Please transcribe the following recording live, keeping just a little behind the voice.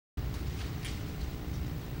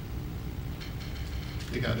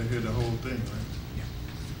They got to hear the whole thing, right?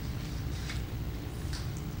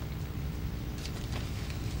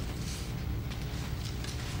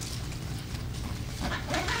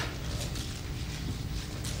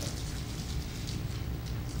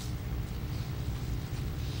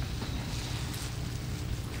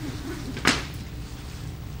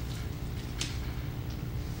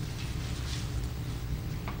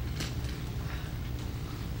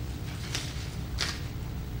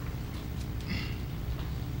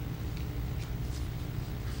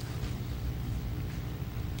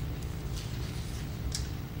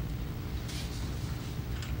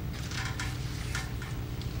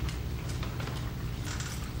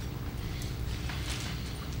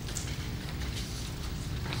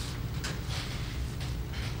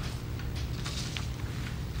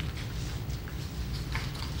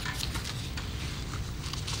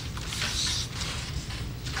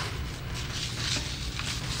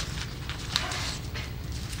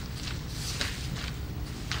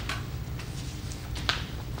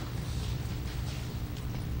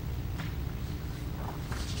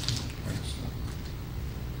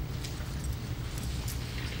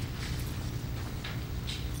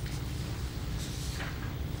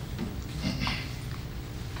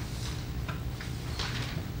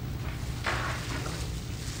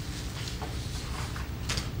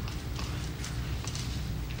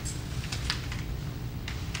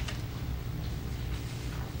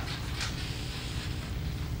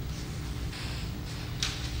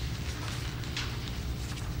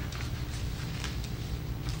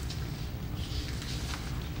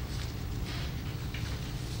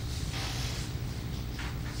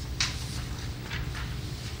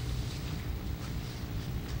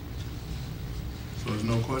 So there's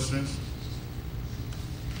no questions?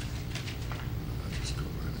 I'll just go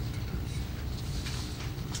right into this.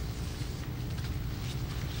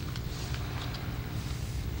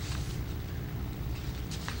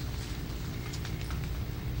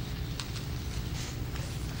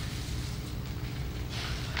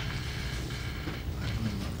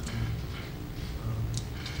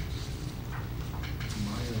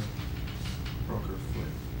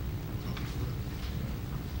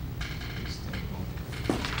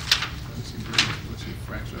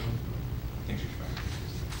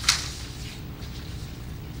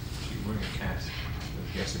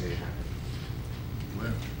 Yesterday it happened.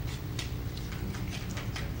 Where?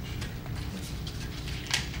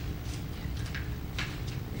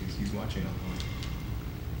 He's watching on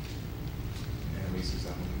Annalise is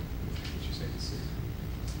at home. What you say to 6?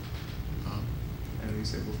 Huh? Annalise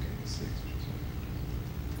said book at 6.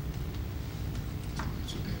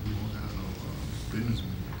 So then we won't have no business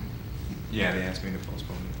meeting. Yeah, they asked me to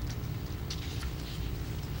postpone it.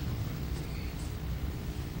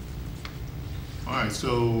 All right, so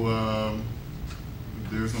if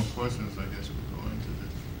there's no questions, I guess we'll go into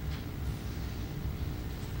this.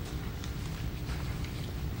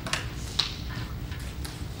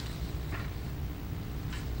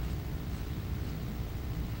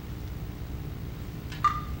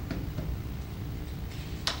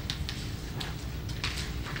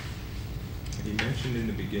 He mentioned in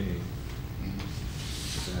the beginning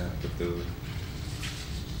that with the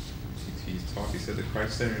he said the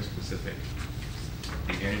Christ Center in specific,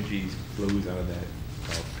 the energy flows out of that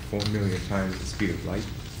about 4 million times the speed of light.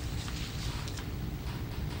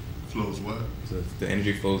 Flows what? So the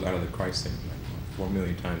energy flows out of the Christ Center like 4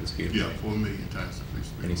 million times the speed of light. Yeah, 4 million times the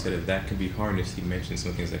speed. And he said if that can be harnessed, he mentioned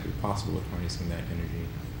some things that could be possible with harnessing that energy.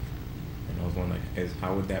 And I was wondering,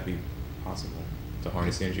 how would that be possible to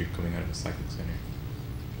harness the energy coming out of the psychic center?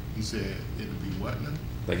 He said it would be what now?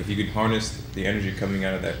 Like if you could harness the energy coming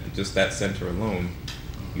out of that, just that center alone,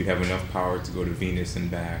 you'd have enough power to go to Venus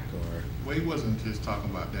and back, or... Well, he wasn't just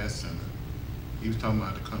talking about that center. He was talking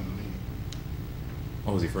about the Kundalini.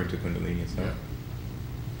 Oh, was he referring to Kundalini itself? Yeah.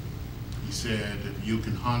 He said if you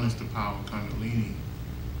can harness the power of Kundalini,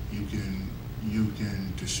 you can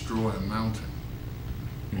destroy a mountain,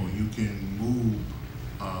 or you can move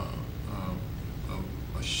a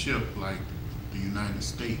ship like the United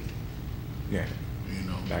States. Yeah. You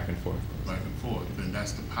know, back and forth. Back and forth, and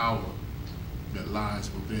that's the power that lies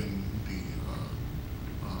within the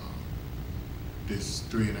this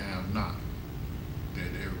 3.5 knot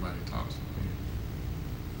that everybody talks about,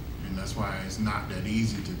 and that's why it's not that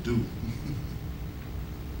easy to do.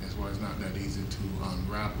 That's why it's not that easy to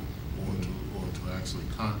unravel or to actually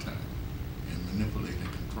contact and manipulate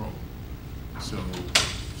and control. So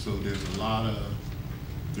there's a lot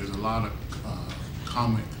of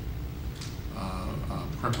karmic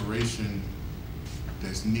preparation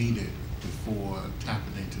that's needed before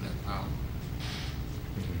tapping into that power.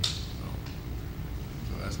 So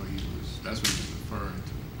That's what he's referring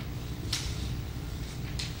to.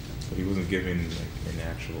 So he wasn't giving like an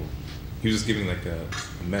actual. He was just giving like a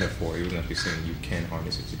metaphor. He wasn't actually saying you can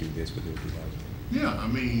harness it to do this, but it would do that. Yeah, I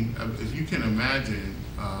mean, if you can imagine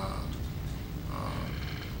a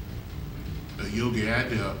yogi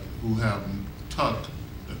adept who have tucked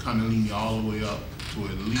the kundalini all the way up to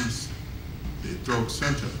at least the throat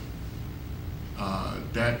center,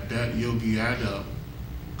 that yogi adept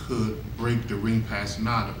could break the ring past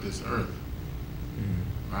knot of this earth,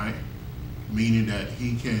 right? Meaning that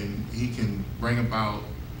he can bring about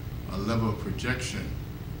a level of projection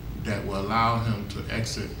that will allow him to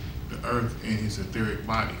exit the earth in his etheric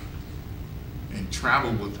body and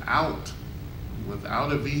travel without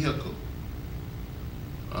a vehicle,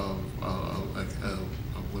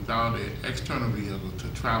 without an external vehicle to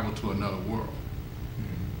travel to another world.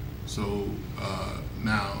 So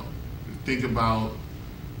now think about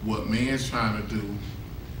what man's trying to do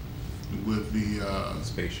with the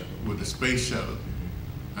space shuttle. With the space shuttle,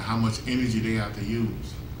 and how much energy they have to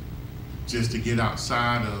use just to get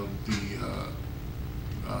outside of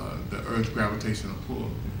the Earth's gravitational pull,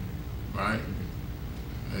 right?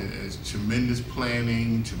 It's tremendous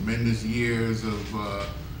planning, tremendous years of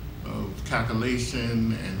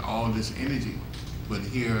calculation, and all this energy. But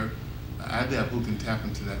here, an adept who can tap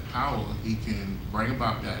into that power, he can bring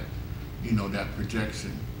about that, that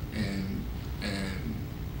projection and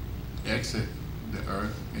exit the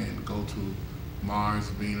Earth and go to Mars,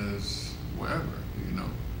 Venus, wherever,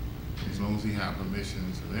 as long as he has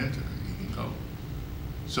permission to enter, he can go.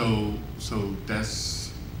 So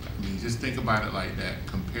that's, just think about it like that.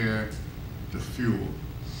 Compare the fuel.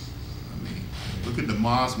 Look at the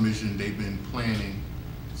Mars mission they've been planning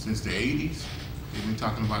since the 80s. They've been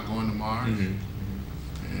talking about going to Mars. And,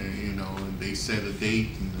 and they set a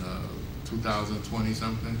date in 2020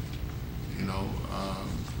 something.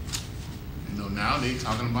 Now they're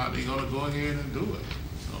talking about they're gonna go ahead and do it.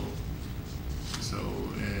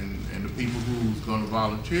 And the people who's gonna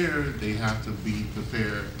volunteer, they have to be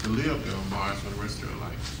prepared to live there on Mars for the rest of their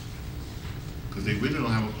life. Because they really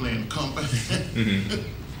don't have a plan to come back.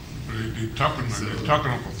 They're talking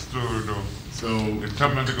of a story though. So they're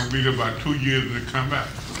talking about they're gonna be there about 2 years and they come back.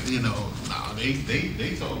 No,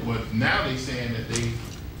 they told, but now they saying that they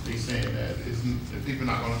saying that that people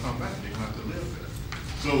are not gonna come back. They're gonna have to live there.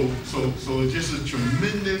 So it's just a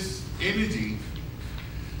tremendous energy,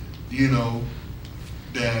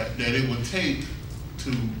 that it would take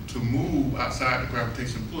to move outside the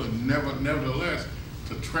gravitational pull, and nevertheless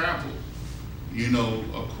to travel,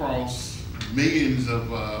 across millions of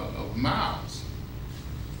miles,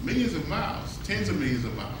 tens of millions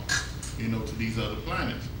of miles, to these other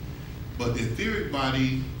planets. But the etheric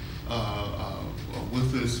body,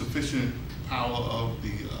 with the sufficient power of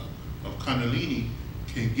Kundalini,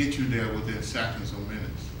 can get you there within seconds or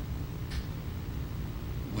minutes,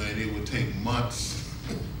 when it would take months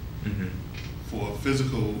for a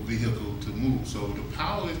physical vehicle to move. So the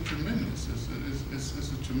power is tremendous.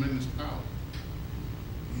 It's a tremendous power.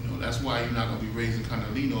 That's why you're not going to be raising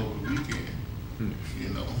Kundalini over the weekend.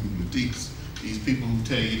 These people who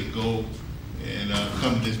tell you to go and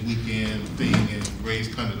come to this weekend thing and raise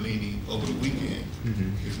Kundalini over the weekend,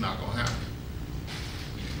 it's not going to happen.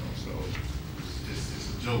 So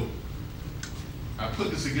it's a joke. I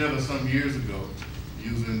put this together some years ago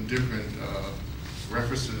using different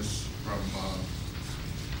references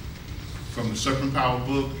from the Serpent Power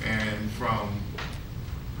book and from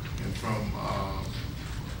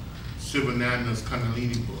Sivananda's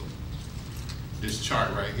Kundalini book. This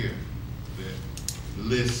chart right here that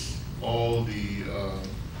lists all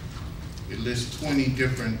it lists 20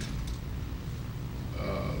 different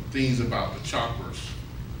things about the chakras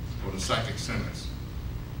or the psychic centers.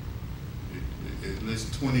 It lists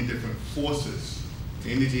 20 different forces,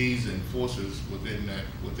 energies and forces within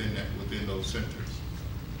those centers.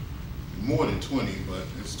 More than 20, but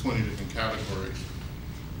it's 20 different categories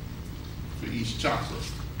for each chakra.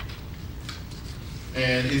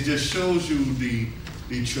 And it just shows you the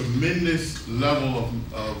tremendous level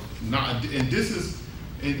of not, and this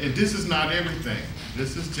is not everything.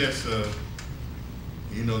 This is just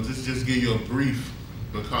just give you a brief,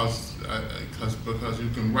 because you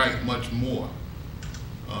can write much more.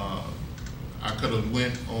 I could have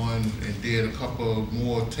went on and did a couple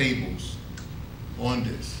more tables on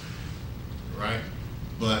this, right?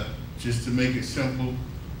 But just to make it simple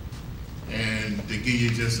and to give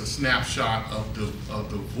you just a snapshot of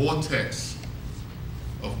the vortex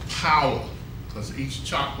of power, because each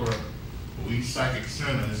chakra or each psychic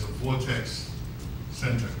center is a vortex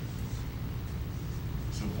center.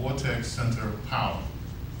 It's a vortex center of power.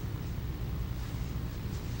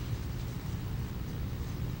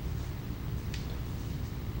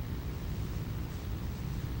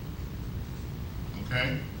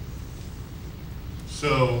 Okay?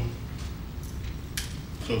 So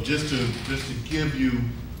just to give you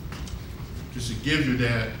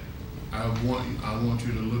that, I want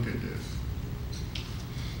you to look at this.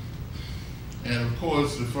 And of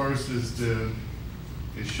course, the first is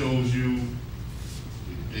it tells you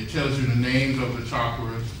the names of the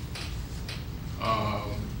chakras.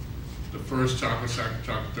 The first chakra, second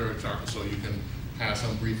chakra, third chakra, so you can have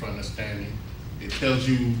some brief understanding. It tells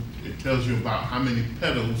you about how many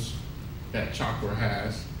petals that chakra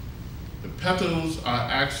has. The petals are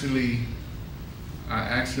actually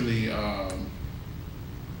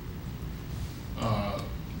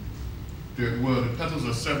the petals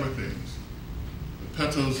are several things. The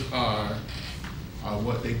petals are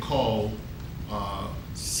what they call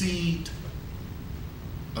seed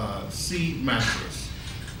mantras.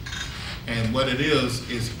 And what it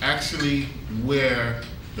is actually where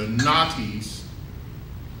the Nadis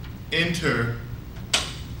enter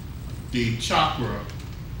the chakra,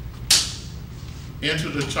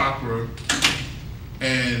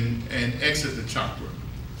 and exit the chakra.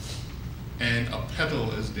 And a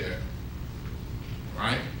petal is there,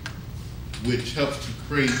 right? Which helps to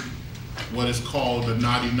create what is called the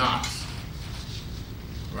Nadi knots,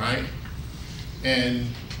 right? And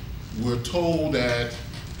we're told that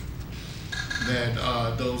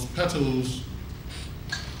those petals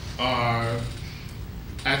are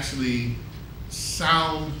actually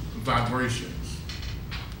sound vibrations.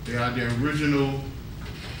 They are the original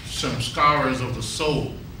samskaras of the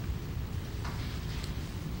soul,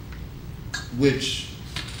 which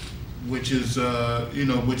is a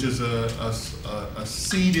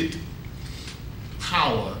seated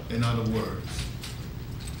power. In other words,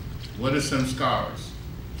 what is samskaras?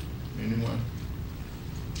 Anyone?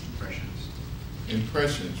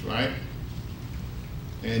 Impressions, right?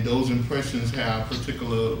 And those impressions have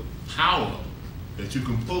particular power that you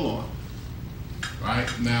can pull on, right?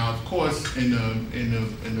 Now, of course, in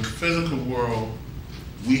the physical world,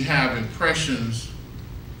 we have impressions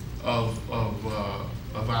of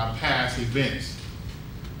our past events,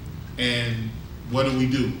 and what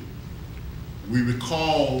do? We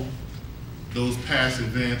recall those past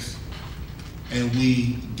events, and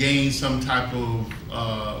we gain some type of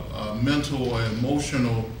mental or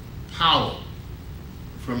emotional power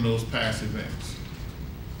from those past events.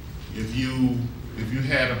 If you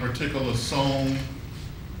had a particular song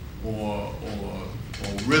or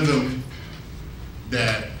rhythm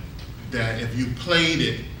that if you played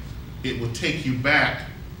it, it would take you back,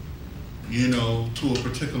 to a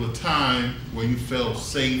particular time where you felt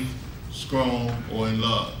safe, strong, or in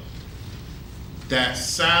love. That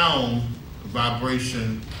sound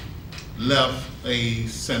vibration left a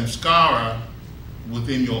samskara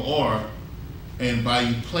within your aura, and by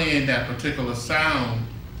you playing that particular sound,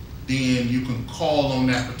 then you can call on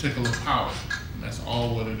that particular power. And that's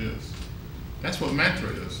all what it is. That's what mantra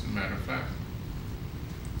is, as a matter of fact.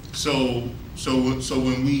 So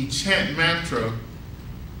when we chant mantra,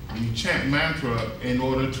 in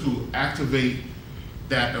order to activate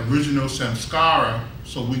that original samskara,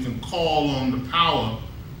 so we can call on the power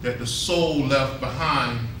that the soul left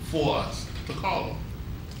behind for us to call on.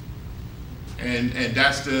 And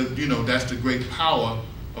that's the great power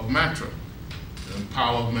of mantra. The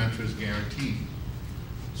power of mantra is guaranteed.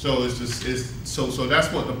 So so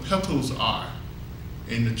that's what the petals are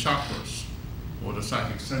in the chakras or the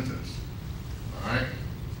psychic centers. All right.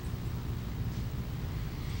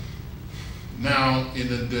 Now, in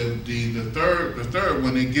the third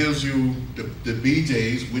one, it gives you the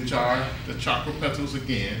BJs, which are the chakra petals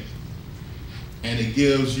again, and it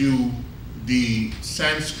gives you the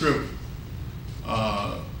Sanskrit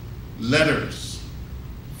letters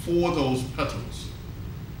for those petals.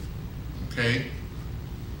 Okay,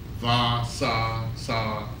 Va, Sa,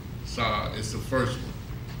 Sa, Sa is the first one,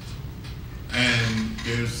 and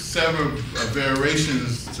there's several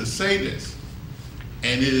variations to say this.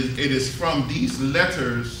 And it is from these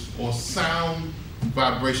letters or sound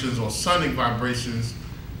vibrations or sonic vibrations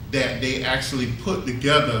that they actually put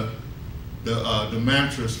together the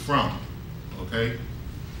mantras from, okay?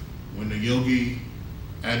 When the yogi,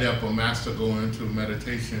 adept or master go into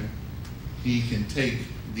meditation, he can take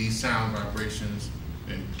these sound vibrations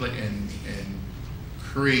and play and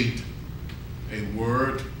create a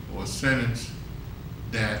word or a sentence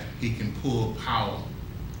that he can pull power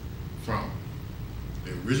from.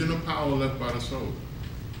 The original power left by the soul.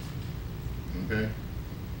 Okay?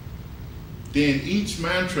 Then each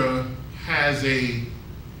mantra has each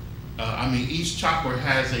chakra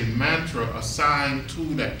has a mantra assigned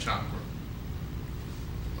to that chakra.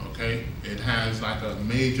 Okay? It has like a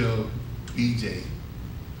major BJ.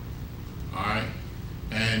 Alright?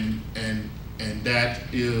 And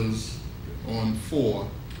that is on 4,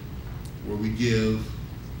 where we give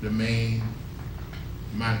the main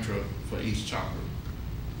mantra for each chakra.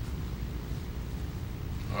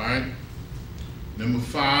 All right. Number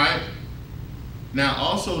 5. Now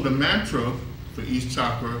also the mantra for each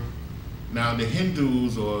chakra. Now the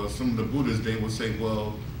Hindus or some of the Buddhists, they will say,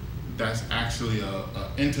 well, that's actually a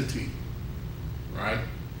entity, right?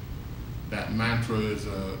 That mantra is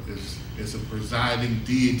a presiding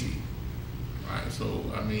deity, right? So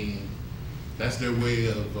I mean, that's their way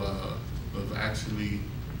of actually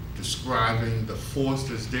describing the force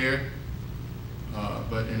that's there.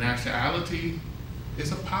 But in actuality,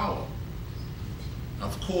 it's a power.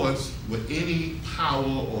 Of course, with any power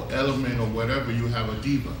or element or whatever, you have a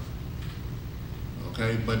diva.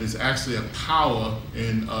 Okay, but it's actually a power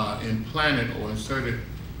implanted or inserted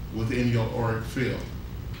within your auric field.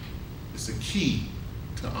 It's a key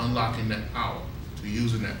to unlocking that power, to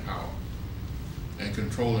using that power, and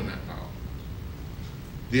controlling that power.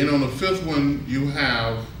 Then on the 5th one, you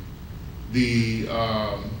have the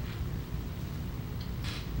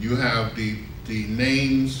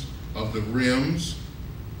names of the realms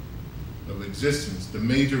of existence, the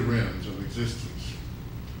major realms of existence.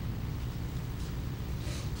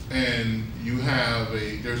 And you have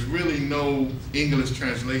there's really no English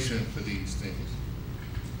translation for these things.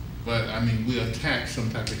 But I mean, we attach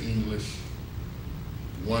some type of English,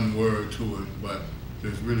 one word to it, but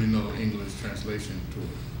there's really no English translation to it.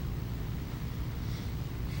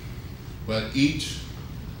 But each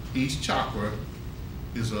chakra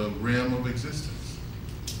is a realm of existence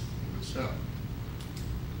itself.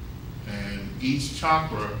 And each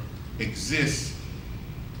chakra exists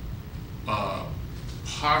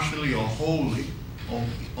partially or wholly on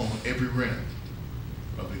every realm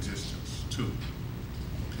of existence too.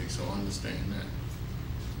 Okay, so understand that.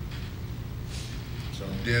 So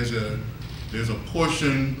there's a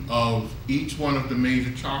portion of each one of the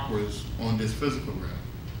major chakras on this physical realm.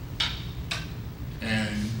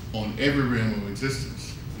 And on every realm of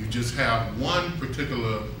existence, you just have one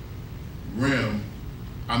particular realm,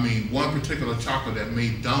 one particular chakra that may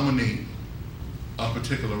dominate a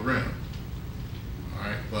particular realm. All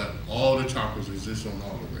right, but all the chakras exist on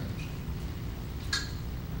all the realms.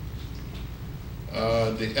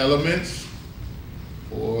 The elements,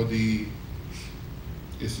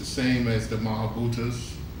 it's the same as the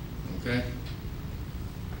Mahabhutas, okay?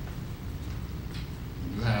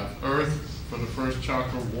 You have earth for the first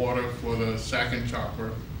chakra, water for the second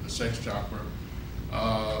chakra, the sex chakra,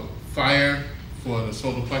 fire for the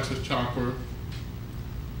solar plexus chakra,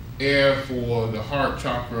 air for the heart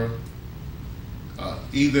chakra,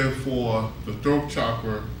 either for the throat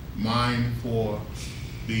chakra, mind for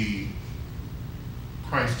the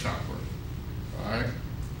Christ chakra, all right?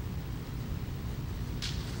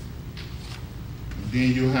 And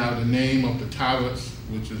then you have the name of the tablets,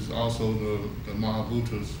 which is also the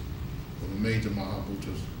Mahabhutas, or the major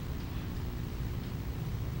Mahabhutas,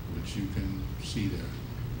 which you can see there.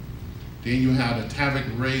 Then you have the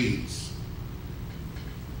Tantric rays,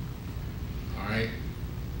 all right?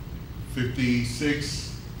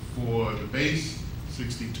 56 for the base,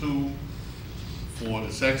 62 for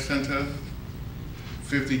the sex center,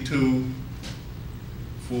 52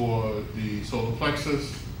 for the solar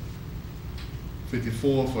plexus,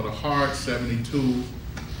 54 for the heart, 72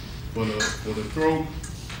 for the throat,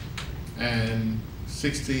 and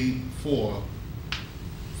 64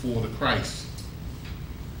 for the Christ.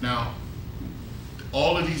 Now,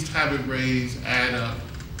 all of these Tantric rays add up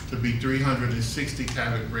to be 360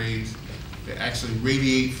 Tantric rays that actually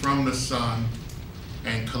radiate from the sun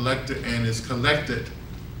and is collected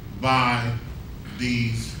by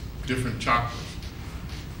these different chakras.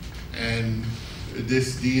 And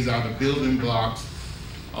these are the building blocks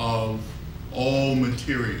of all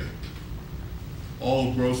materia,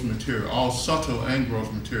 all gross material, all subtle and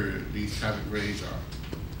gross material, these Tantric rays are.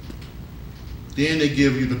 Then they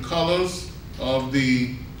give you the colors of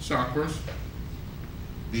the chakras,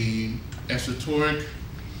 the esoteric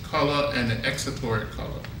color and the exoteric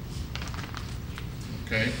color.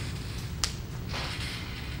 Okay?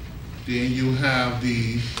 Then you have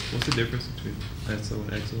the... What's the difference between exo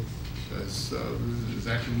and exo? That's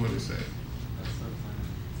exactly what it says.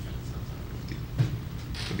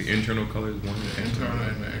 So the internal color is one, The internal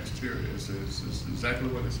and the exterior. It's exactly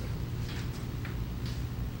what it says.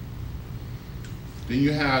 Then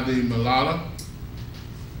you have the Malala,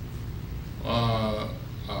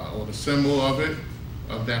 or the symbol of it,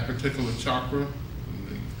 of that particular chakra. It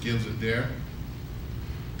gives it there.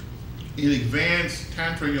 In advanced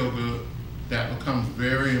Tantra Yoga, that becomes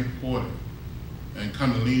very important, and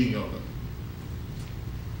Kundalini Yoga.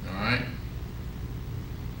 right?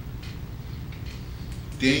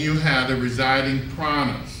 Then you have the residing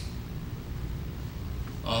pranas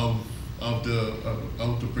of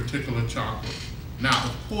the particular chakra. Now,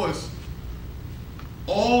 of course,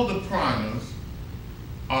 all the pranas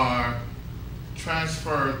are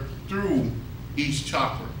transferred through each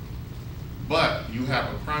chakra, but you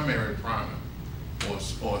have a primary prana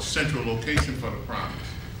or a central location for the pranas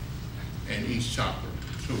in each chakra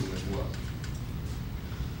too as well.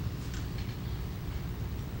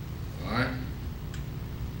 All right.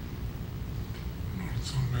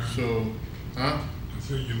 So, huh? I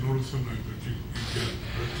said you notice something that you get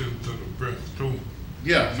right into the breath too.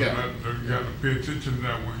 Yeah, so yeah. That you got to pay attention to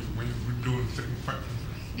that when you're doing certain practices.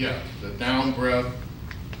 Yeah, the down breath,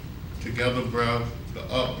 together breath, the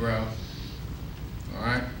up breath. All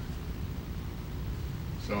right.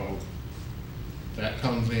 So that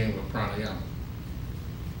comes in with pranayama.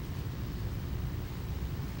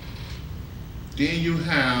 Then you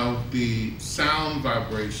have the sound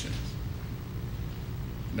vibrations.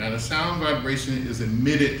 Now the sound vibration is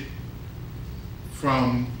emitted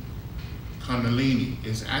from Kundalini.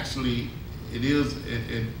 It's actually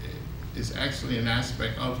actually an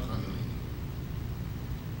aspect of Kundalini.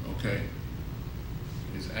 Okay?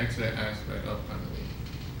 It's actually an aspect of Kundalini.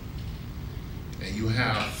 And you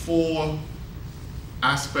have 4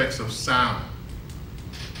 aspects of sound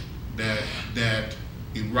that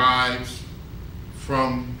arrives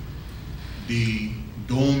from the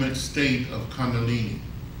dormant state of Kundalini.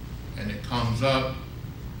 And it comes up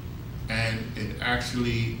and it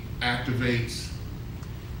actually activates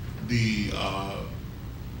the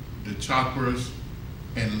chakras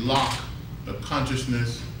and lock the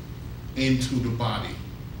consciousness into the body.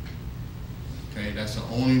 Okay, that's the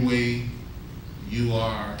only way you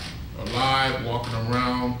are alive, walking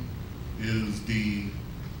around, is the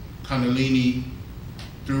Kundalini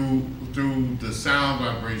through the sound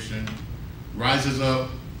vibration rises up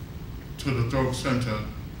to the throat center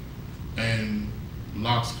and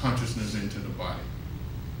locks consciousness into the body.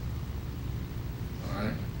 All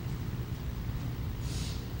right.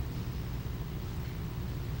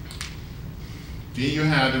 Then you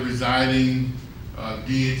have the residing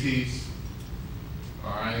deities.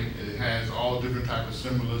 All right. It has all different types of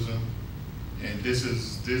symbolism, and this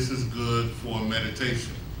is good for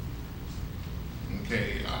meditation.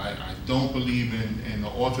 Okay. I don't believe in the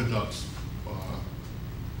orthodox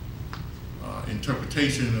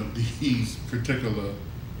interpretation of these particular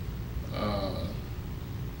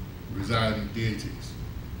residing deities.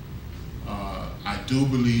 I do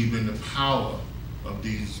believe in the power of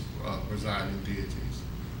these residing deities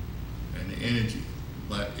and the energy,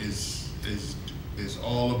 but it's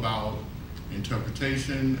all about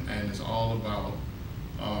interpretation, and it's all about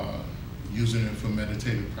using it for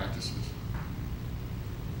meditative practices.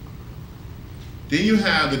 Then you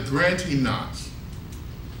have the granting knots,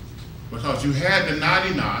 because you had the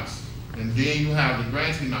Nadi knots, and then you have the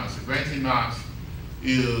granting knots. The granting knots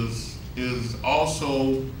is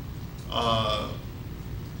also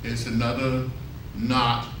it's another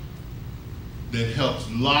knot that helps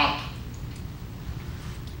lock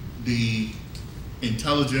the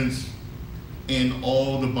intelligence in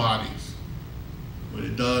all the bodies. What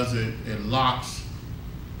it does, it locks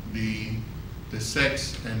the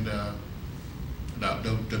sex and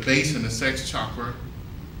the base and the sex chakra.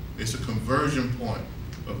 It's a conversion point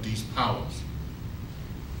of these powers,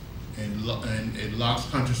 and it locks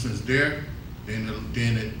consciousness there. Then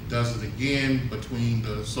it does it again between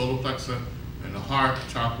the solar plexus and the heart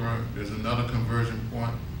chakra. There's another conversion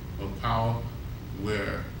point of power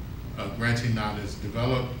where a granting knot is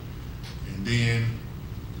developed, and then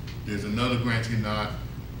there's another granting knot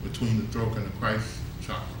between the throat and the Christ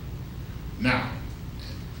chakra. Now,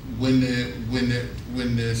 when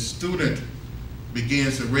the student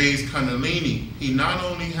begins to raise Kundalini, he not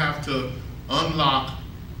only have to unlock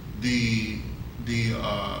the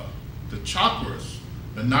chakras,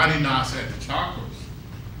 the Nadi knots at the chakras,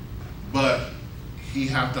 but he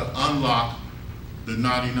have to unlock the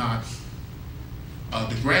Nadi knots,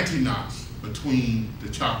 the granting knots between the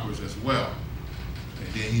chakras as well,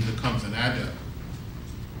 and then he becomes an adept.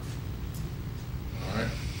 All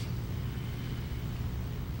right.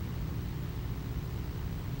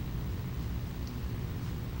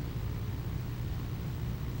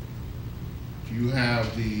 You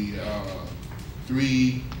have the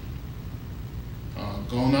 3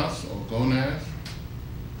 gonas or gonads,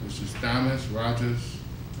 which is tamas, rajas,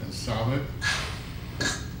 and sattvic,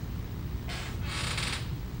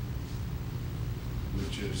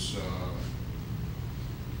 which is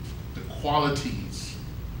the qualities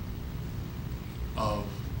of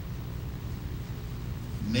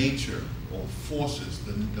nature or forces,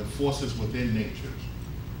 the forces within nature,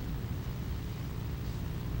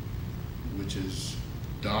 which is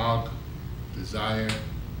dark, desire,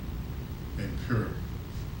 and pure.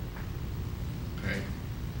 Okay?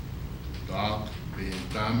 Dark being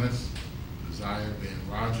tamas, desire being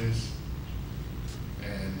rajas,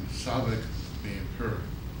 and sattvic being pure.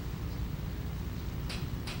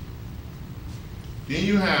 Then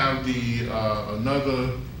you have the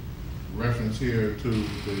another reference here to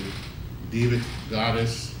the Devic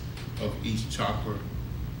goddess of each chakra.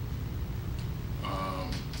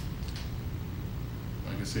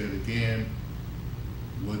 Like I said again,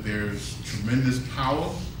 where there's tremendous power,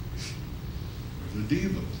 there's a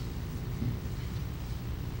diva.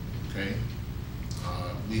 Okay?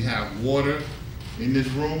 We have water in this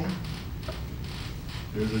room.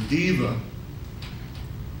 There's a diva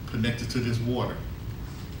connected to this water.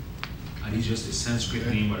 And it's just a Sanskrit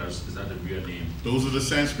name, or is that the real name? Those are the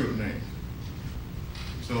Sanskrit names.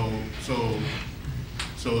 So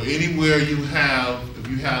anywhere you have, if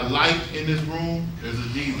you have light in this room, there's a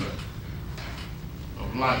diva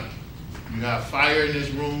of light. You have fire in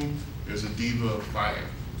this room, there's a diva of fire.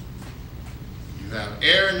 You have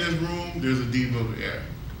air in this room, there's a diva of air.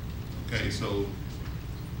 Okay, so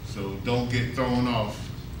don't get thrown off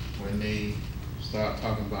when they start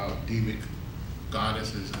talking about Devic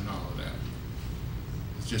goddesses and all of that.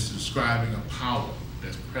 It's just describing a power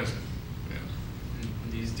that's present. Yeah.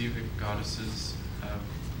 And these Devic goddesses have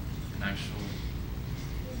an actual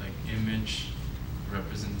image,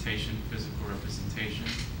 representation, physical representation.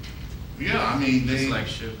 Yeah, I mean they. Just like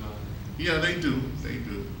Shiva. Yeah, they do. They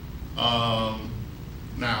do.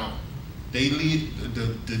 Now, they lead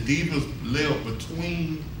the divas live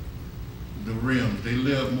between the rims. They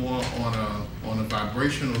live more on a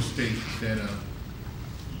vibrational state than a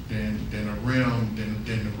rim than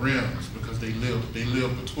the rims, because they live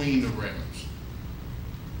between the rims.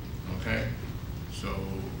 Okay, so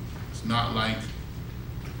it's not like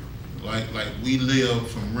we live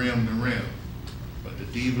from rim to rim, but the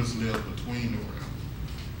divas live between the rims.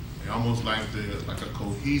 They almost like a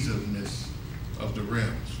cohesiveness of the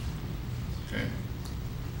rims. Okay.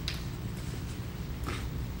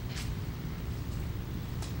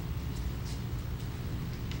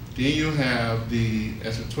 Then you have the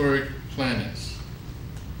esoteric planets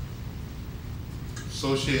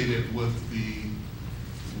associated with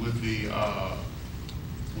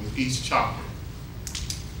each chakra.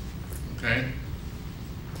 Okay.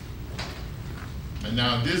 And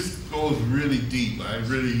now this goes really deep.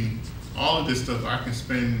 All of this stuff I can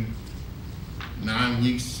spend 9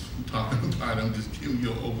 weeks talking about. I'm just giving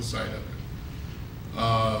you an oversight of it.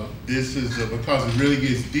 This is because it really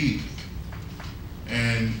gets deep.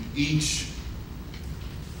 And each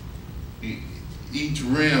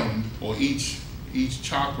rim or each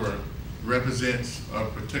chakra represents a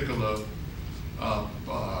particular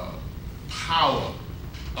power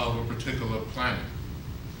of a particular planet.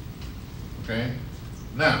 Okay.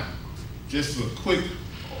 Now, just a quick,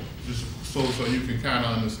 just so you can kind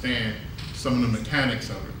of understand some of the mechanics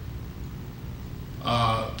of it.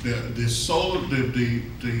 The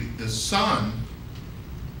sun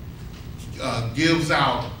gives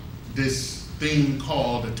out this thing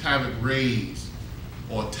called the tavic rays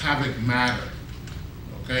or tavic matter.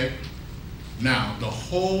 Okay. Now,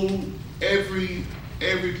 every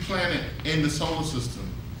planet in the solar system,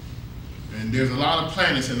 and there's a lot of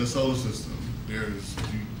planets in the solar system. There's,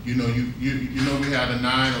 you know we had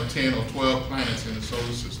 9 or 10 or 12 planets in the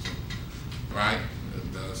solar system, right?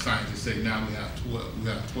 The scientists say now we have 12. We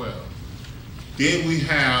have 12. Then we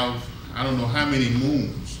have, I don't know how many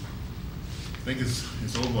moons. I think it's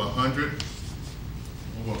over 100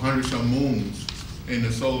 some moons in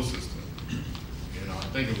the solar system. I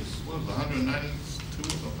think it was 192 or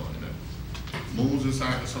something like that. Moons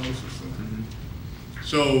inside the solar system. Mm-hmm.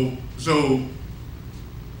 So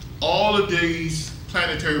all of these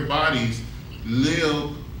planetary bodies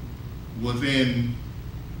live within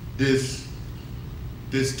this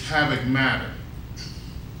tavic matter,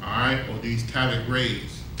 all right, or these tavic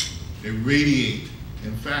rays. They radiate.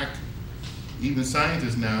 In fact, even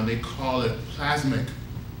scientists now, they call it plasmic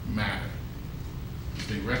matter.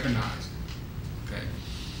 They recognize it, okay?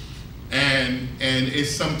 And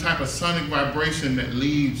it's some type of sonic vibration that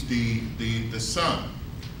leaves the sun.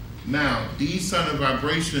 Now, these sonic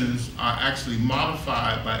vibrations are actually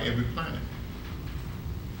modified by every planet.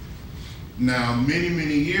 Now, many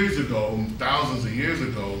years ago, thousands of years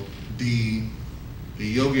ago, the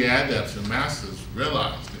yogi adepts and masters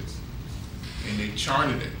realized this, and they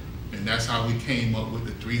charted it. And that's how we came up with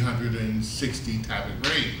the 360 tavic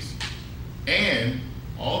rays. And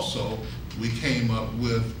also, we came up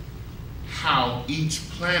with how each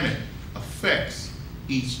planet affects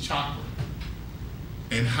each chakra,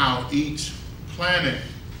 and how each planet,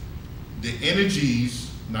 the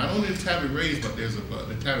energies, not only the tablet rays, but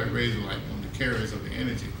the tablet rays are like one of the carriers of the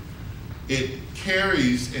energy. It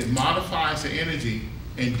carries, it modifies the energy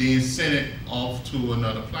and then send it off to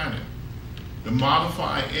another planet. The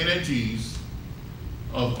modified energies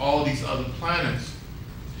of all these other planets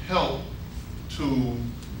help to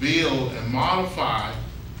build and modify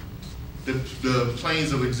the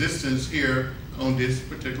planes of existence here on this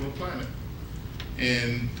particular planet.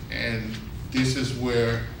 And this is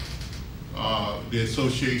where the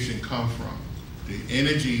association comes from. The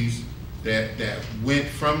energies that went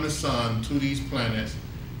from the sun to these planets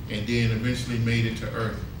and then eventually made it to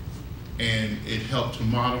Earth. And it helped to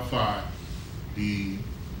modify the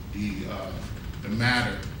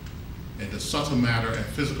matter, and the subtle matter and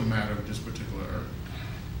physical matter of this particular Earth.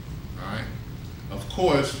 All right. Of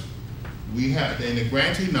course, we have in the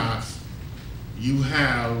Granty knots, you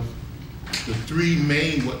have the three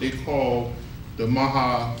main, what they call the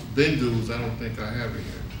Maha Bindus. I don't think I have it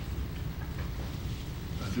here.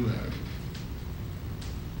 I do have it.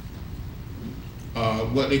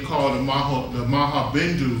 What they call the Maha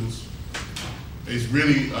Bindus is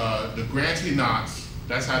really the Granty knots.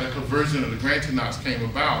 That's how the conversion of the Granty knots came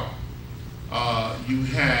about. You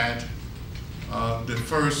had the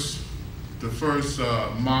first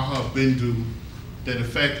Maha Bindu that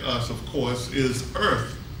affect us, of course, is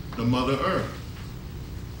Earth, the Mother Earth.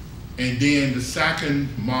 And then the second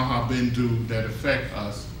Maha Bindu that affect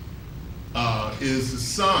us is the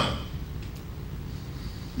Sun,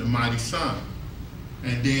 the mighty Sun.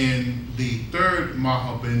 And then the third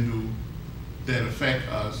Maha Bindu that affect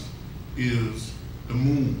us is the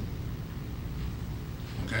Moon.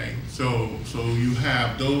 Okay, so you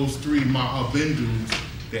have those three Maha Bindus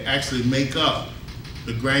that actually make up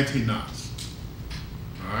the Granty knots.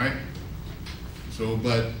 All right. So,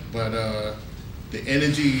 but the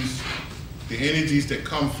energies that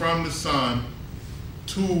come from the sun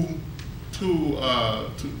to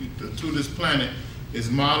this planet is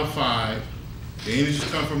modified. The energies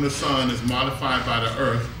come from the sun is modified by the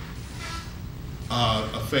earth.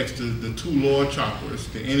 Affects the two lower chakras.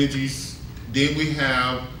 The energies. Then we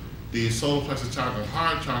have the solar plexus chakra,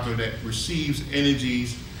 heart chakra, that receives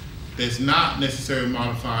energies that's not necessarily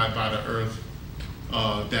modified by the earth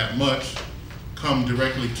that much, come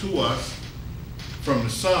directly to us from the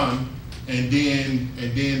sun, and then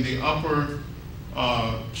the upper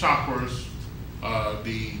chakras,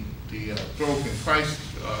 the throat and Christ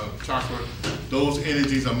chakra, those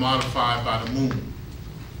energies are modified by the moon.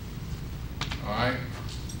 All right.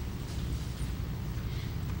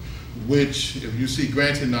 Which, if you see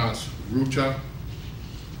Granty knots, Rucha,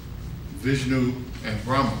 Vishnu, and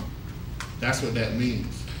Brahma, that's what that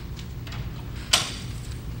means.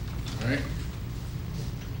 All right.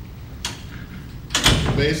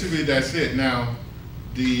 Basically, that's it. Now,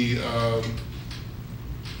 the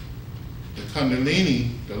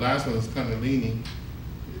Kundalini, the last one is Kundalini.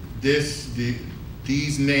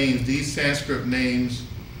 These names, these Sanskrit names,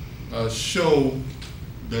 show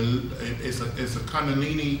it's a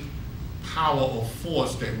Kundalini power or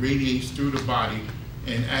force that radiates through the body,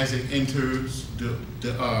 and as it enters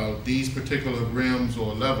these particular realms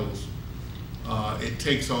or levels, it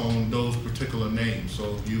takes on those particular names.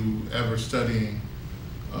 So if you ever studying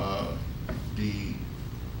the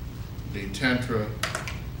Tantra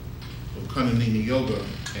or Kundalini Yoga,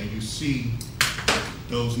 and you see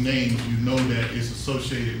those names, you know that it's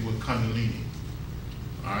associated with Kundalini.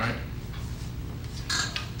 All right.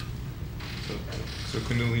 So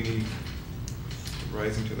Kundalini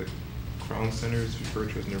rising to the crown center is referred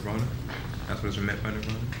to as nirvana. That's what is meant by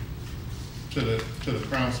nirvana. To the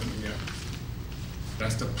crown center, yeah.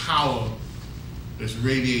 That's the power that's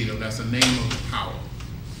radiated. That's the name of the power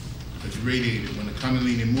that's radiated. When the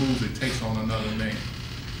Kundalini moves, it takes on another name.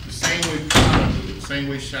 The same way Prana do, the same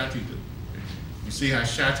way Shakti do. You see how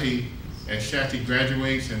Shakti, as Shakti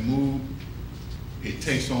graduates and moves, it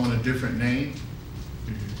takes on a different name.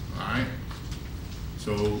 All right.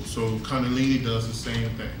 So Kundalini does the same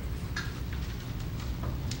thing.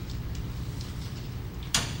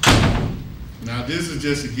 Now this is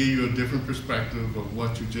just to give you a different perspective of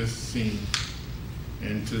what you just seen,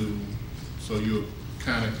 and so you'll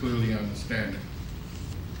kind of clearly understand it.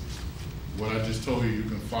 What I just told you, you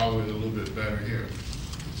can follow it a little bit better here.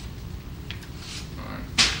 All right.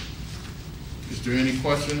 Is there any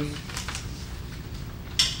questions?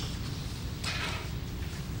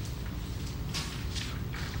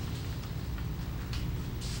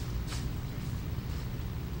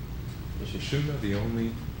 Is Sushumna the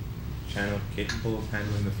only channel capable of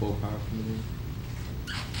handling the full power of Kundalini?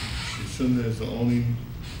 Sushumna is the only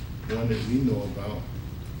one that we know about.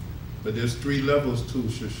 But there's 3 levels to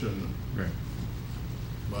Sushumna. Right.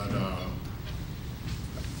 But,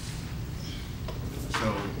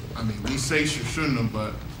 so, I mean, we say Sushumna,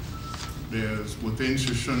 but there's, within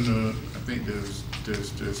Sushumna, I think there's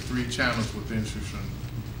 3 channels within Sushumna.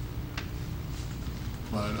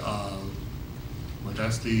 But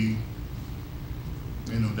that's the,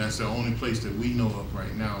 you know, that's the only place that we know of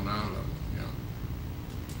right now on our level, yeah.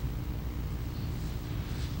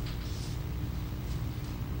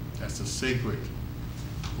 That's the sacred,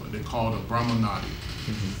 what they call the Brahmanadi,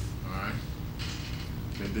 all right?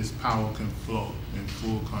 That this power can flow in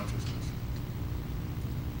full consciousness.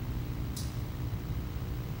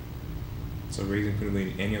 So raising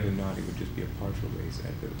Kundalini, any other Nadi would just be a partial raise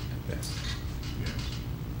at best. Yes.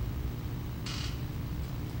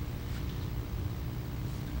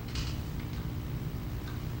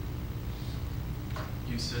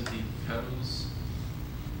 You said the petals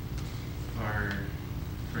are,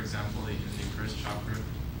 for example, in the first chakra,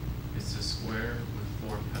 it's a square with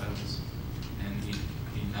 4 petals, and the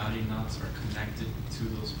Nadi knots are connected to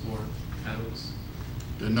those 4 petals.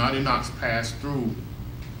 The Nadi knots pass through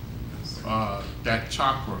that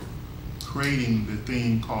chakra, creating the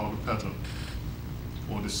thing called the petal,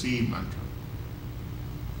 or the seed mantra,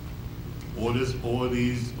 or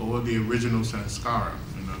the original sanskara,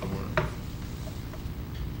 in other words.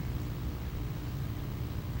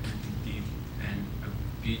 And a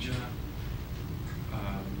bija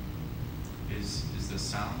is the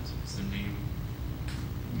sound, is the name.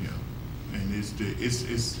 Yeah, and it's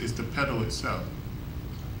the petal itself,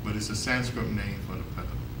 but it's a Sanskrit name for the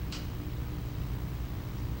petal.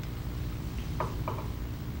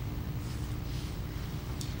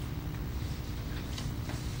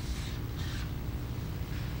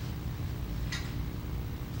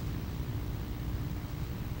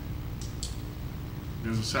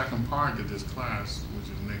 There's a second part to this class, which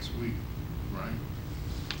is next week, right?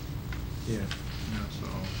 Yeah. Yeah, so,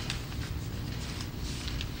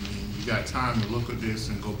 I mean, you got time to look at this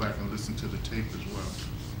and go back and listen to the tape as well.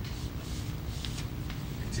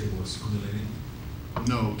 The tape was Kundalini,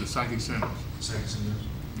 No, the psychic centers. psychic centers.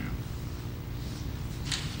 Yeah.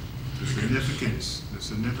 The significance of the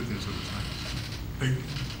psychic. Hey,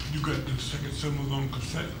 you got the second symbols on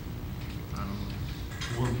cassette? I don't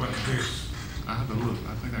know. What about this? I have to look.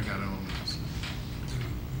 I think I got it on this.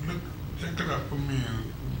 Look, check it out for me.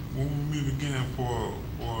 When we meet again for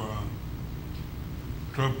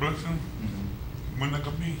 12 blessing, when that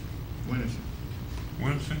could be? When is it?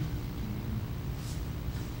 Wednesday?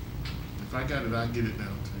 If I got it, I'll get it down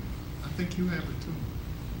to you. I think you have it too.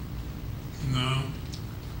 No,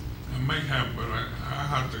 I might have, but I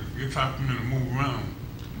have to. It's hard for me to move around.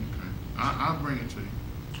 Okay. I'll bring it to you.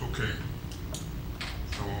 Okay.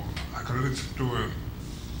 So I can listen to it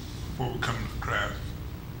before we come to class.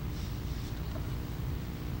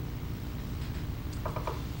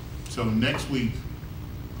 So next week,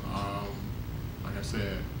 like I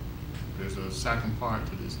said, there's a second part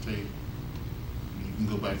to this tape. You can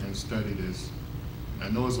go back and study this. I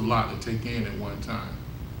know it's a lot to take in at one time,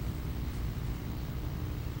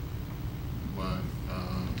 but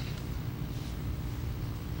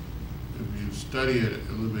if you study it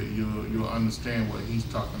a little bit, you'll understand what he's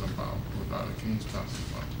talking about, what Dr. King's talking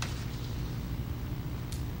about.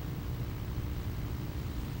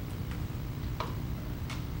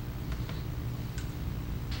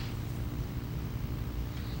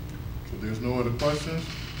 So there's no other questions?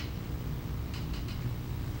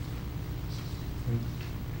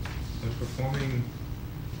 When performing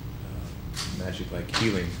magic like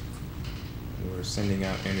healing, we're sending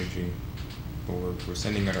out energy, or we're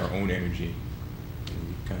sending out our own energy, and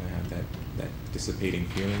we kind of have that dissipating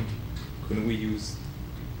feeling. Couldn't we use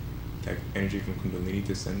that energy from Kundalini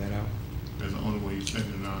to send that out? That's the only way you send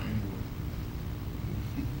it out anyway.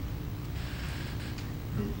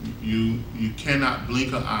 You cannot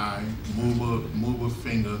blink an eye, move a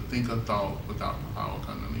finger, think a thought without the power of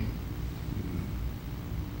Kundalini.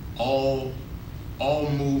 All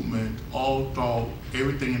movement, all thought,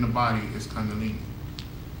 everything in the body is Kundalini.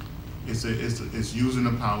 It's using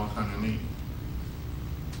the power of Kundalini.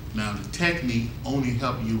 Now the technique only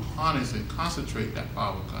helps you harness and concentrate that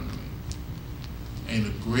power of Kundalini. And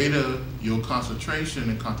the greater your concentration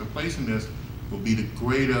and contemplation is, will be the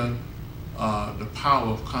greater the power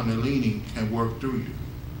of Kundalini can work through you.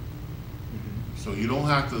 So you don't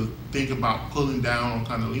have to think about pulling down on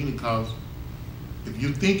Kundalini, because if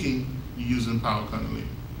you're thinking, you're using power of Kundalini.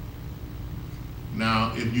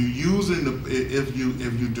 Now, if you're using if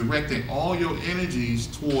you're directing all your energies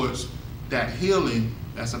towards that healing,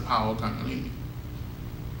 that's the power of Kundalini.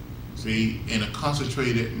 See, in a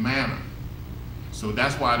concentrated manner. So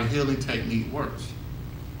that's why the healing technique works.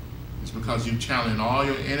 It's because you channel all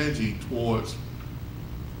your energy towards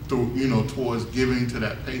giving to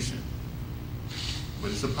that patient.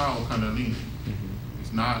 But it's the power of Kundalini.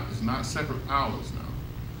 It's not separate powers now.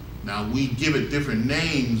 Now we give it different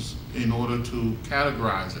names in order to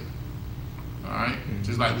categorize it. All right?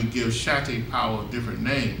 Just like we give Shakti power different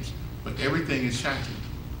names, but everything is Shakti.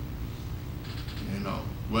 You know,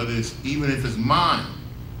 whether it's, even if it's mind,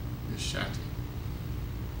 it's Shakti.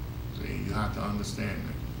 See, you have to understand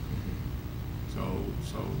that.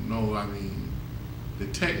 So no, I mean, the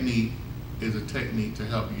technique is a technique to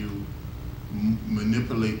help you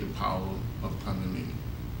manipulate the power of Kundalini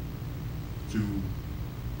through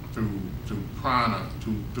prana,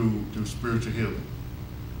 through spiritual healing.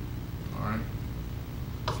 All right.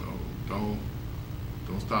 So don't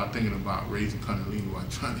start thinking about raising Kundalini while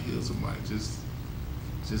trying to heal somebody.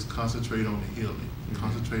 Just concentrate on the healing.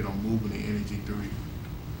 Concentrate on moving the energy through you.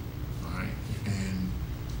 All right, and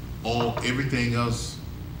everything else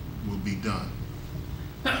will be done.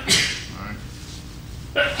 All right.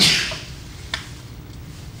 I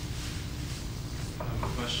have a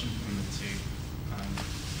question from the tape.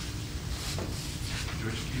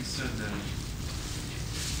 George King said that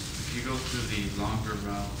if you go through the longer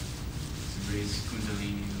route to raise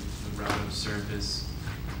Kundalini, the route of service,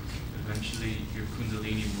 eventually your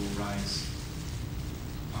Kundalini will rise.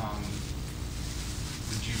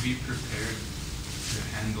 Would you be prepared to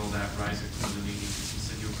handle that rise of Kundalini? Because you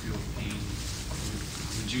said you'll feel pain.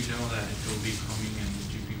 Would you know that it will be coming, and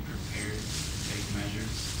would you be prepared to take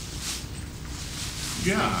measures?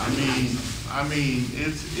 Yeah, I mean,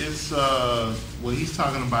 it's what he's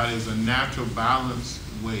talking about is a natural balanced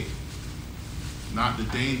way, not the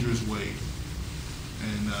dangerous way.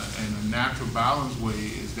 And a natural balanced way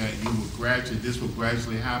is that this will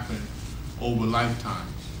gradually happen over lifetimes.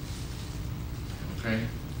 Okay?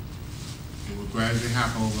 It will gradually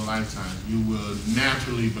happen over lifetimes. You will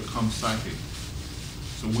naturally become psychic.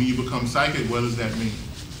 So when you become psychic, what does that mean?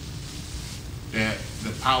 That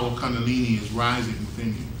the power of Kundalini is rising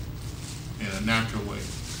within you in a natural way.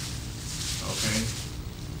 Okay?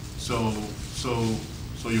 So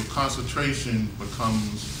your concentration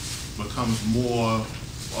becomes more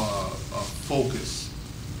focused.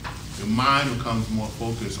 Your mind becomes more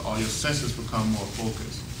focused. All your senses become more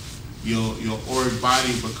focused. Your auric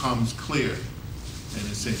body becomes clear, in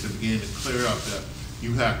a sense, to begin to clear up. That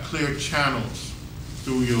you have clear channels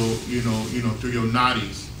through your through your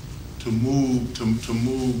nadis to move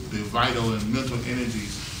the vital and mental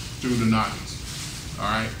energies through the nadis. All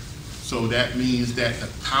right. So that means that the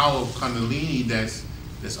power of Kundalini that's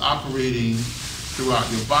operating throughout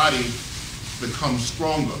your body becomes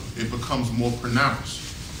stronger. It becomes more pronounced.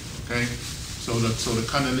 Okay. So the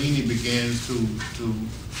Kundalini begins to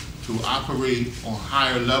operate on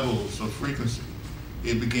higher levels of frequency.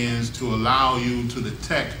 It begins to allow you to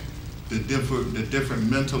detect the different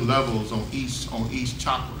mental levels on each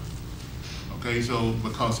chakra. Okay, so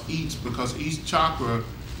because each chakra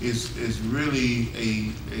is really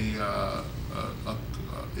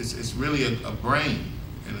it's really a brain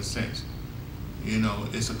in a sense. You know,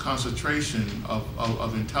 it's a concentration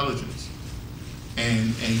of intelligence.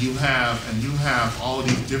 And you have all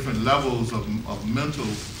these different levels of mental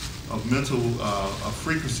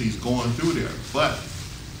frequencies going through there, but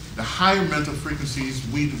the higher mental frequencies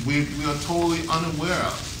we are totally unaware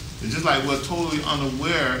of. It's just like we're totally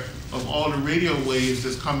unaware of all the radio waves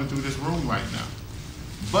that's coming through this room right now.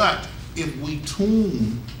 But if we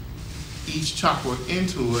tune each chakra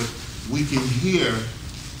into it, we can hear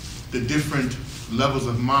the different levels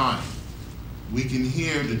of mind. We can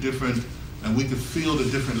hear the different, and we can feel the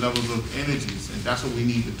different levels of energies, and that's what we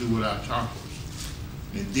need to do with our chakras.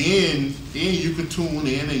 And then you can tune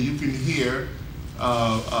in and you can hear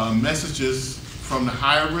messages from the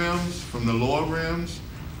higher realms, from the lower realms,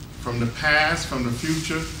 from the past, from the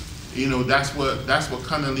future. You know, that's what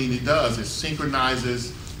Kundalini does. It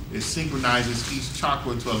synchronizes each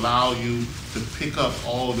chakra to allow you to pick up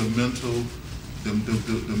all the mental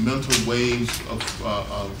waves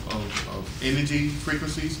of energy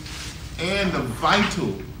frequencies and the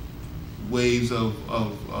vital waves of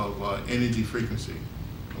energy frequency.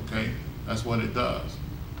 Okay, that's what it does.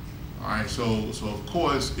 All right, so of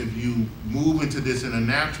course, if you move into this in a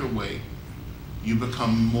natural way, you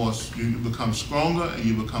become stronger and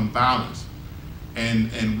you become balanced.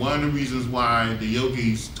 And one of the reasons why the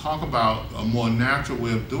yogis talk about a more natural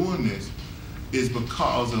way of doing this is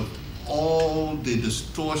because of all the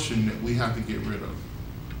distortion that we have to get rid of.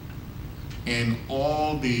 and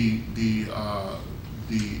all the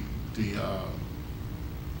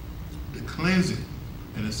cleansing,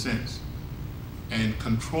 in a sense, and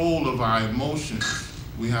control of our emotions,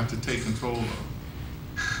 we have to take control of.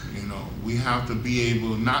 You know, we have to be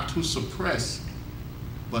able not to suppress,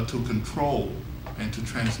 but to control and to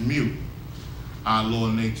transmute our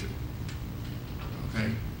lower nature.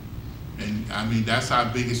 Okay? And I mean, that's our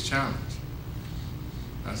biggest challenge.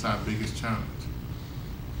 That's our biggest challenge.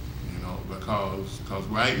 You know, because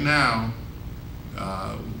right now,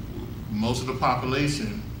 most of the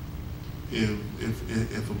population,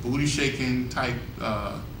 if a booty shaking type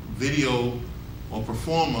video or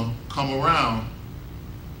performer come around,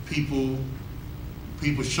 people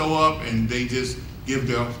show up and they just give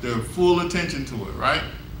their full attention to it, right?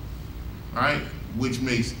 Right? Which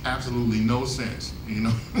makes absolutely no sense, you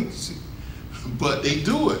know. But they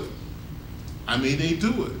do it. I mean, they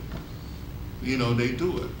do it. You know, they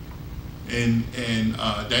do it. And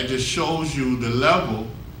that just shows you the level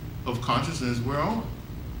of consciousness we're on.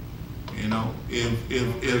 You know, if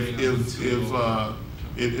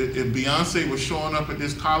Beyonce was showing up at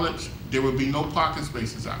this college, there would be no parking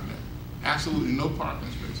spaces out there. Absolutely no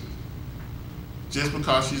parking spaces. Just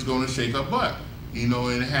because she's going to shake her butt. You know,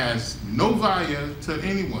 and it has no value to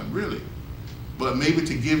anyone, really. But maybe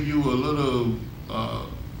to give you a little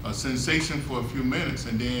a sensation for a few minutes,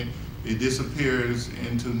 and then it disappears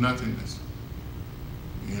into nothingness.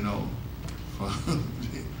 You know,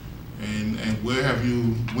 and where have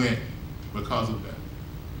you went because of that?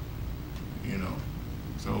 You know,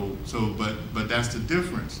 but that's the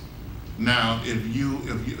difference. Now, if you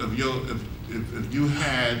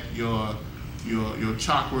had your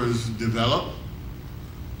chakras developed,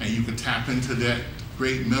 and you can tap into that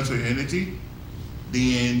great mental energy,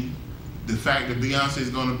 then the fact that Beyonce is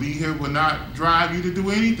going to be here will not drive you to do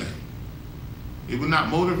anything. It will not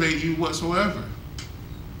motivate you whatsoever.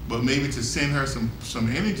 But maybe to send her some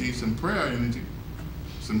energy, some prayer energy,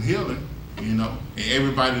 some healing, you know, and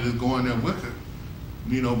everybody that's going there with her.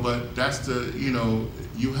 You know, but that's the, you know,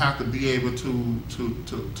 you have to be able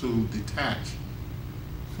to detach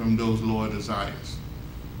from those lower desires.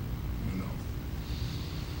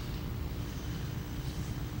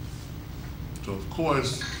 So of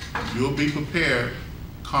course, you'll be prepared.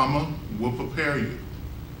 Karma will prepare you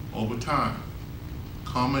over time.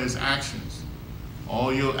 Karma is actions.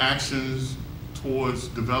 All your actions towards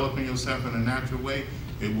developing yourself in a natural way,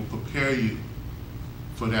 it will prepare you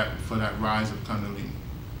for that rise of Kundalini.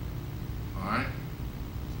 All right?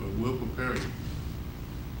 So it will prepare you.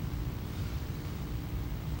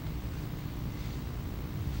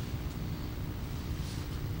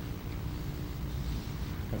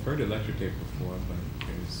 I've heard the lecture tape before, but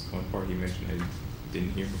there's one part he mentioned I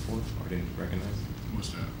didn't hear before, or didn't recognize.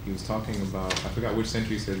 What's that? He was talking about, I forgot which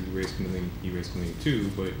century he said he raised Kundalini too,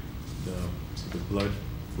 but so the blood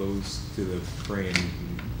flows to the brain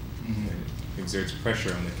and it exerts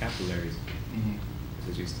pressure on the capillaries.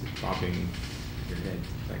 It's just dropping your head,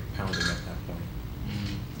 like pounding at that point.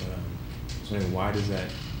 But so anyway, why does that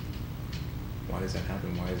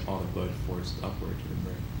happen? Why is all the blood forced upward to the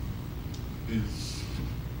brain?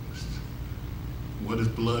 What is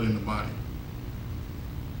blood in the body?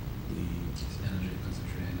 It's energy,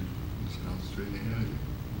 concentrated. It's concentrated energy.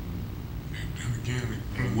 And again,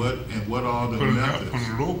 And what are the putting methods? up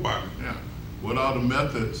on the low body. Yeah. What are the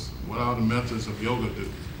methods? What are the methods of yoga do?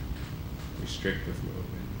 Restrict the flow of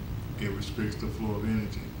energy. It restricts the flow of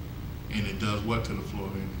energy. And it does what to the flow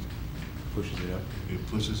of energy? Pushes it up. It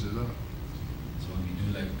pushes it up. So when you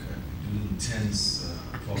do intense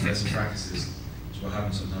progressive practices, it's what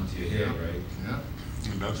happens sometimes to your head, right? Yeah.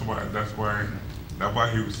 And that's why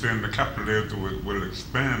he was saying the capillaries will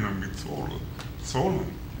expand and be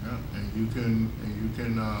swollen. Yeah. And you can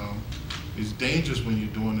it's dangerous when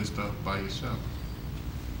you're doing this stuff by yourself.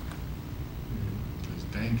 It's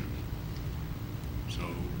dangerous. So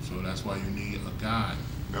that's why you need a guide.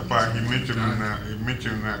 That's why he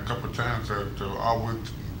mentioned that a couple of times to always,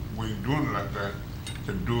 when you're doing it like that,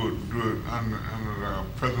 to do it under the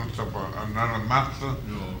presence of another master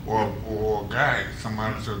or a guide,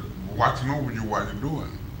 somebody to watching over you while you're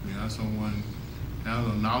doing. You have someone, have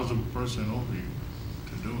a knowledgeable person over you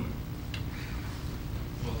to do it.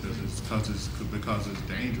 Because it's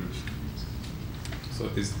dangerous. So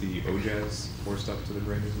is the OJAS forced up to the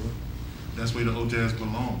brain as well? That's where the OJAS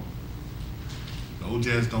belong. The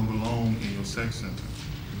OJAS don't belong in your sex center.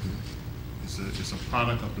 It's a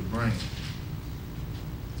product of the brain.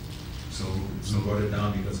 So we brought it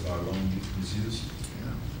down because of our own misuse?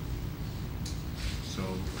 Yeah.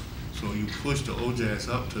 So you push the OJAS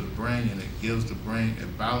up to the brain, and it gives the brain,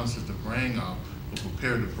 it balances the brain out or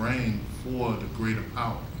prepare the brain for the greater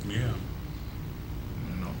power. Yeah.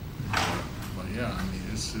 You know, but yeah, I mean,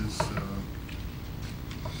 it's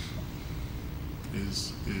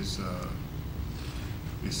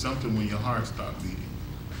something when your heart stops beating.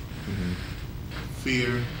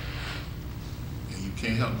 Fear, and you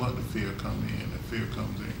can't help but the fear come in. The fear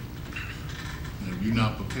comes in, and if you're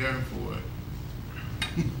not prepared for it,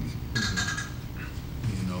 you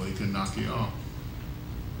know, it can knock you off.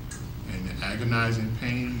 And the agonizing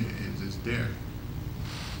pain is there.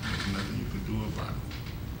 There's nothing you can do about it,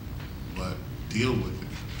 but deal with it.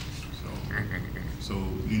 So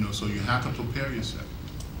you know, so you have to prepare yourself.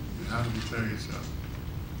 You have to prepare yourself.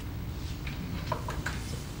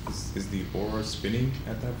 Is the aura spinning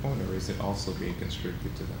at that point, or is it also being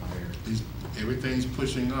constricted to the higher? Everything's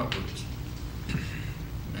pushing upwards, and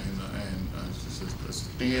it's just a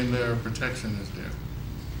thin layer of protection is there.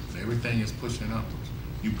 Everything is pushing upwards.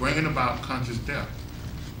 You're bringing about conscious death.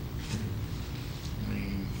 I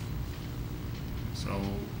mean, so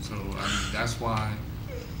I mean, that's why,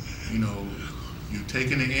 you know, you're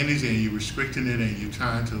taking the energy and you're restricting it, and you're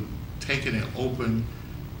trying to take it and open,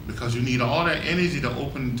 because you need all that energy to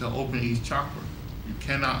open each chakra. You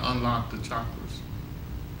cannot unlock the chakras.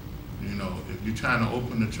 You know, if you're trying to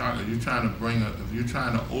open the chakra, if you're trying to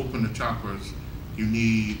open the chakras, you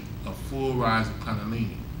need a full rise of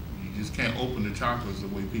Kundalini. You just can't open the chakras the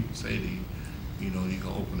way people say to you. You know, you can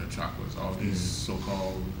open the chakras. All these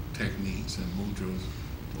so-called techniques and mudras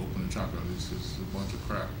to open the chakras. It's just a bunch of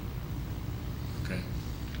crap. Okay,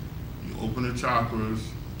 you open the chakras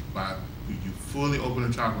you fully open the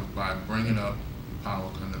chakras by bringing up the power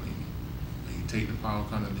of Kundalini. And you take the power of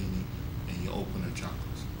Kundalini and you open the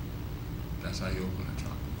chakras. That's how you open the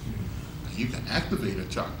chakras. And you can activate a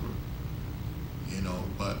chakra, you know,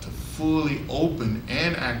 but to fully open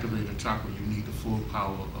and activate a chakra, you need the full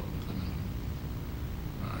power of the Kundalini.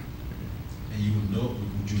 All right. And you would know,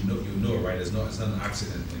 you know, right? It's not an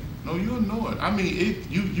accident thing. No, you'll know it. I mean,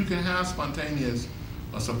 you can have a spontaneous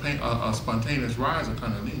rise of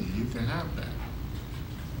Kundalini. You can have that.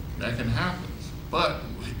 That can happen. But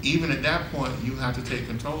even at that point, you have to take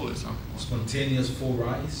control at some point. Spontaneous full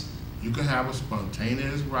rise? You can have a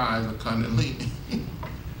spontaneous rise of Kundalini.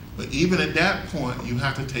 But even at that point, you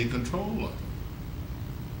have to take control of it.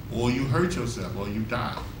 Or you hurt yourself, or you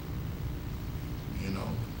die. You know?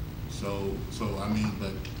 So I mean,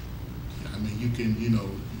 you can, you know,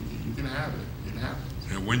 you can have it. It happens.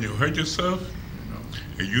 And when you hurt yourself,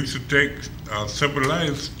 it used to take several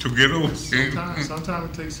lives to get over. Sometimes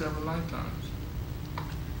it takes several lifetimes.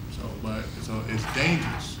 So it's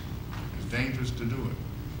dangerous. It's dangerous to do it.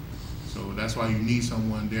 So that's why you need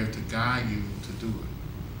someone there to guide you to do it.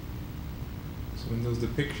 So in those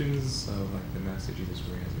depictions of like the Master Jesus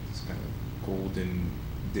wearing this kind of golden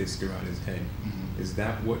disc around his head, is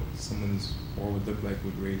that what someone's aura would look like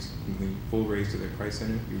with full raise to their Christ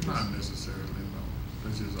center? Not necessarily, no.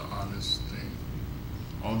 This is an honest thing.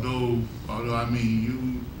 Although I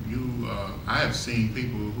mean, I have seen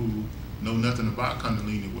people who know nothing about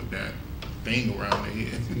Kundalini with that thing around their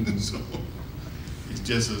head. So it's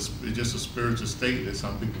just a spiritual state that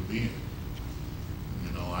some people be in.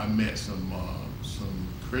 You know, I met some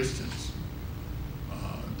Christians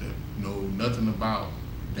that know nothing about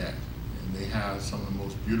that, and they have some of the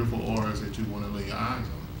most beautiful auras that you want to lay your eyes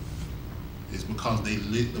on. It's because they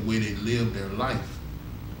live the way they live their life,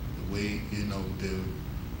 the way, you know, the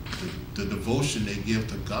devotion they give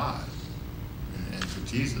to God and to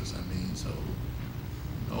Jesus. I mean, so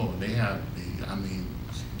no, I mean,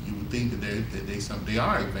 you would think that they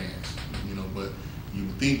are advanced, you know, but you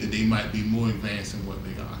would think that they might be more advanced than what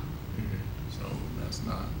they are. So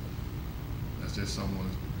that's just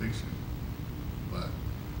someone's depiction. But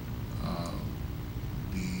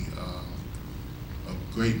a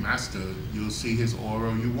great master, you'll see his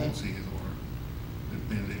aura, you won't see his aura.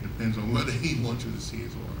 It depends on whether he wants you to see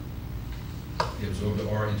his aura. They absorb the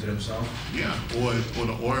aura into themselves? Yeah, or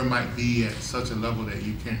the aura might be at such a level that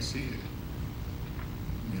you can't see it.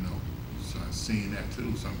 You know, so I've seen that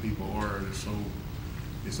too. Some people aura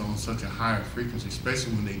is on such a higher frequency,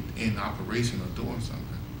 especially when they in operation or doing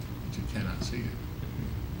something, that you cannot see it.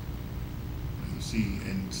 And you see,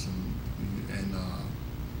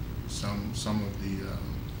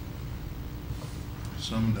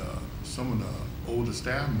 some of the older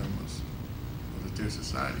staff members of the Their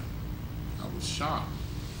Society, I was shocked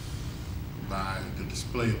by the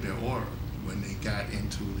display of their aura when they got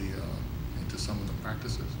into some of the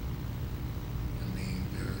practices. I mean,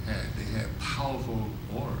 they had powerful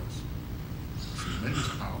auras, tremendous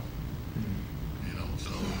power. You know,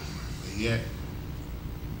 so but yet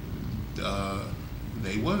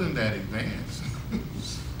they wasn't that advanced.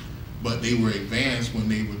 but they were advanced when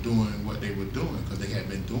they were doing what they were doing, because they had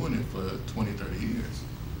been doing it for 20, 30 years.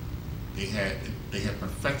 They had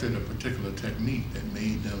perfected a particular technique that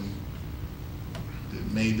made them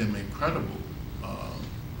incredible,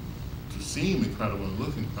 to seem incredible and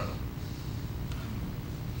look incredible.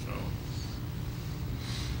 So,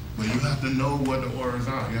 but you have to know what the auras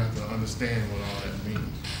are. You have to understand what all that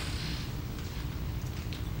means.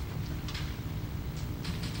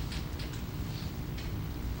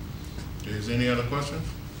 Is there any other questions?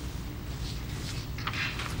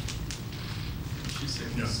 You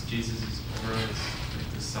said Yeah. Jesus' aura is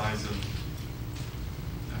like the size of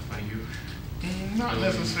FIU. Not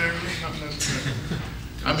necessarily, not necessarily.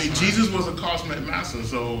 I mean, Jesus was a cosmic master,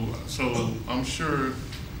 so I'm sure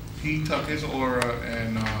he took his aura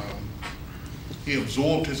and he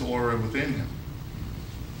absorbed his aura within him.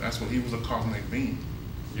 That's what he was, a cosmic being.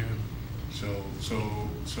 Yeah. So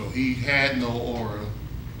he had no aura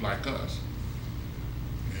like us.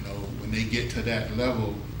 You know, when they get to that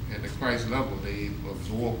level, at the Christ level, they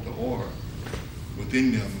absorb the aura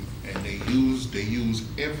within them, and they use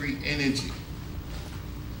every energy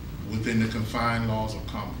within the confined laws of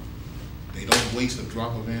karma. They don't waste a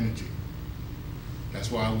drop of energy.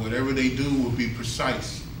 That's why whatever they do will be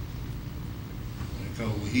precise.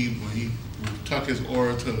 Because when he took his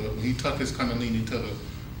aura when he took his Kundalini to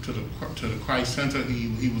the Christ center,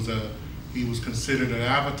 he was considered an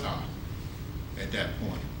avatar at that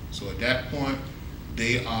point. So at that point,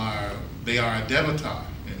 they are a devatar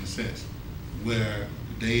in a sense, where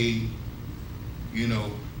they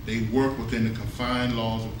work within the confined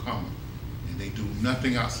laws of karma, and they do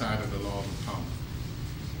nothing outside of the laws of karma.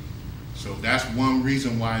 So that's one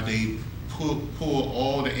reason why they pull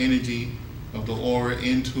all the energy of the aura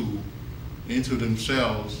into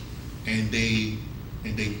themselves, and they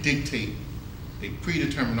dictate, they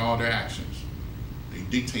predetermine all their actions. They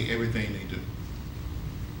dictate everything they do.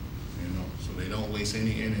 You know, so they don't waste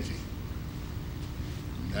any energy.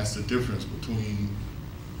 And that's the difference between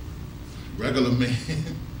regular man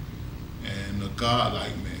and a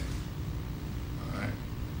godlike man. All right.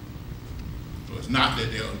 So it's not that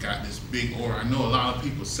they got this big aura. I know a lot of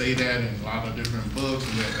people say that in a lot of different books,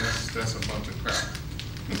 and that's a bunch of crap.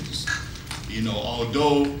 You know,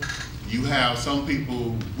 although you have some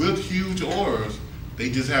people with huge auras, they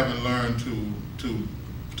just haven't learned to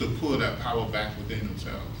pull that power back within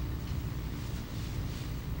themselves.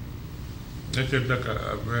 That's just like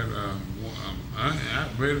I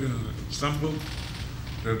read in some books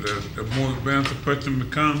that the more advanced a person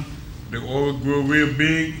becomes, the aura grow real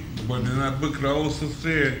big. But in that book, it also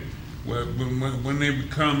said when they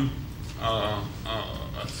become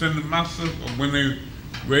ascended masters, or when they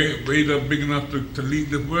raise up big enough to lead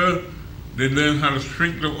the world, they learn how to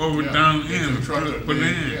shrink the aura down in.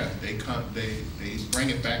 Yeah, they bring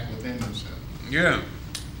it back within themselves. Yeah.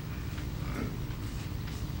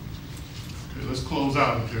 Okay, let's close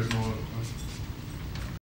out if there's no other questions.